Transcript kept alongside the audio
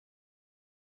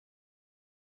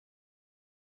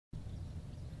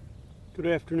Good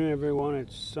afternoon, everyone.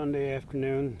 It's Sunday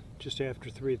afternoon, just after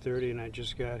 3:30, and I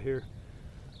just got here.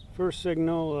 First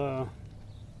signal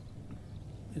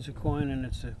is a coin, and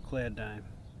it's a clad dime.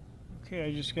 Okay,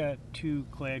 I just got two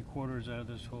clad quarters out of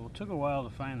this hole. It took a while to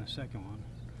find the second one.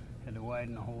 Had to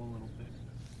widen the hole a little bit.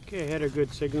 Okay, I had a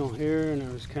good signal here, and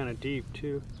it was kind of deep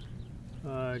too.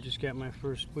 I just got my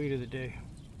first wheat of the day.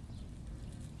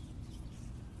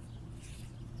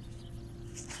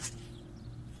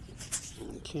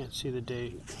 Can't see the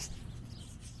date.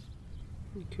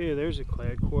 Okay, there's a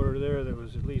clad quarter there that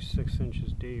was at least 6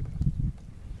 inches deep.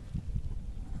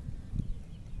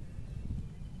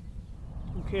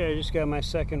 Okay, I just got my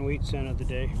second wheat cent of the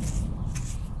day.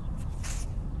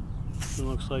 It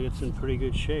looks like it's in pretty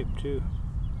good shape too.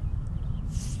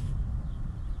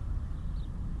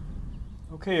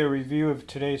 Okay, a review of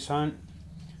today's hunt.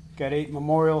 Got 8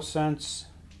 memorial cents,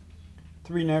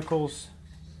 3 nickels,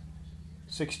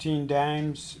 16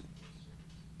 dimes,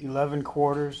 11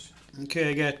 quarters. Okay,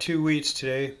 I got 2 wheats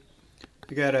today.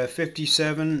 I got a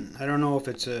 57. I don't know if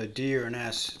it's a D or an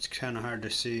S. It's kind of hard to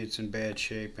see. It's in bad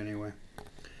shape anyway.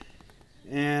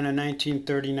 And a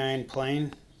 1939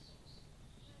 plain.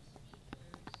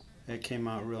 That came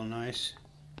out real nice.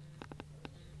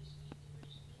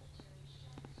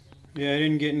 Yeah, I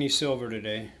didn't get any silver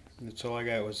today. That's all I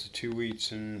got was the 2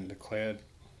 wheats and the clad.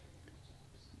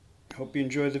 Hope you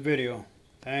enjoyed the video.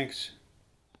 Thanks.